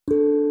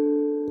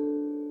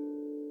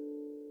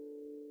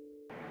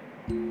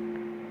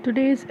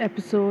Today's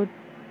episode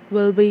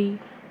will be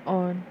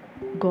on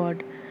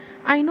God.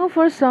 I know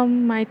for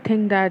some might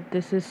think that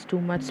this is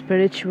too much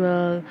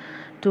spiritual,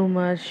 too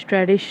much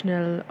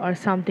traditional, or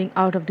something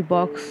out of the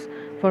box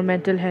for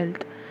mental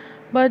health.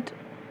 But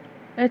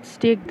let's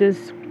take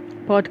this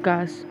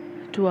podcast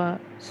to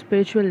a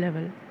spiritual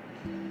level.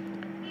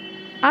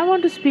 I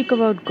want to speak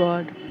about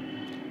God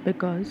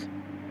because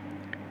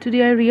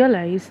today I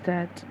realize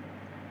that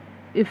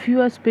if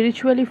you are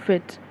spiritually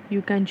fit,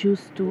 you can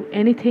choose to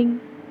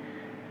anything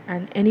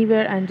and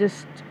anywhere and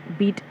just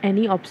beat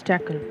any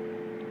obstacle.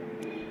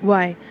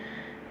 Why?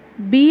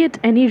 Be it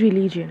any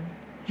religion,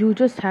 you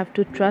just have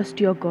to trust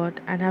your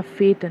God and have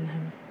faith in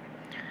Him.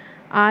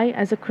 I,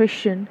 as a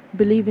Christian,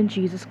 believe in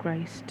Jesus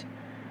Christ.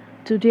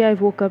 Today I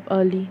woke up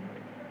early,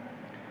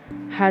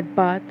 had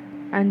bath,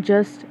 and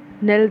just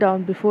knelt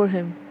down before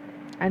Him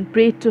and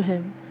prayed to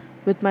Him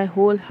with my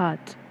whole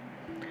heart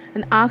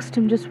and asked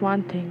Him just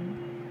one thing: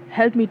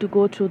 help me to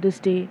go through this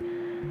day,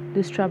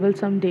 this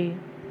troublesome day,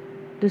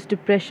 this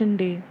depression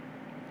day,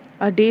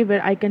 a day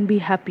where I can be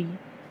happy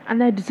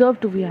and I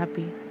deserve to be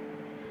happy.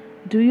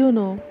 Do you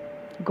know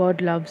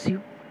God loves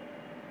you?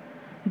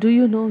 Do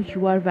you know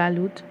you are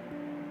valued?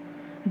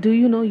 Do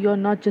you know you're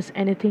not just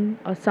anything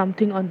or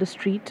something on the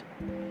street?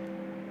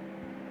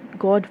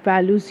 God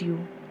values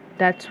you.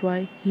 That's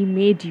why He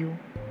made you.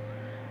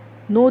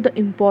 Know the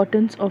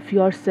importance of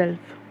yourself.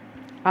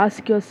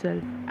 Ask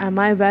yourself, am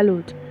I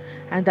valued?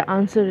 And the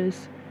answer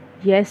is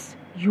yes,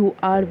 you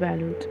are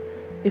valued.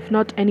 If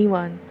not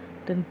anyone,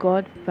 then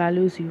God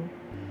values you.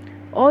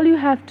 All you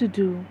have to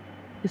do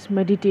is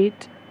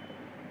meditate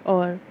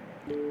or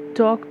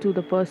talk to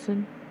the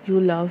person you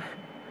love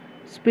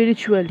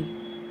spiritually.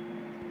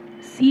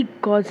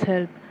 Seek God's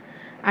help,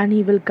 and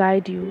He will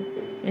guide you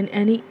in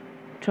any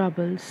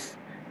troubles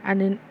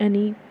and in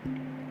any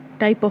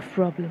type of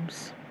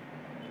problems.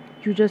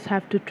 You just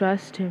have to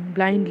trust Him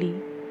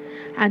blindly,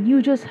 and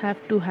you just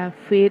have to have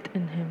faith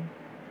in Him.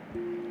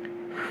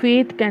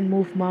 Faith can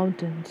move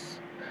mountains.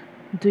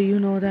 Do you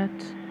know that?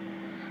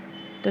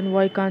 Then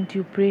why can't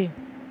you pray?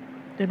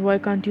 Then why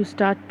can't you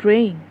start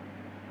praying?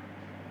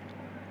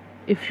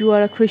 If you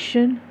are a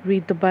Christian,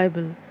 read the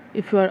Bible.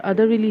 If you are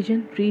other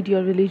religion, read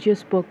your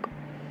religious book.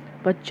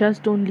 But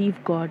just don't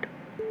leave God.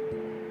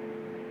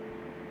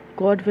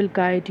 God will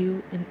guide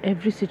you in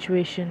every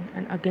situation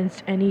and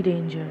against any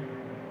danger.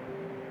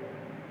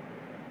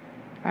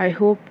 I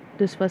hope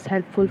this was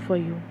helpful for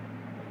you.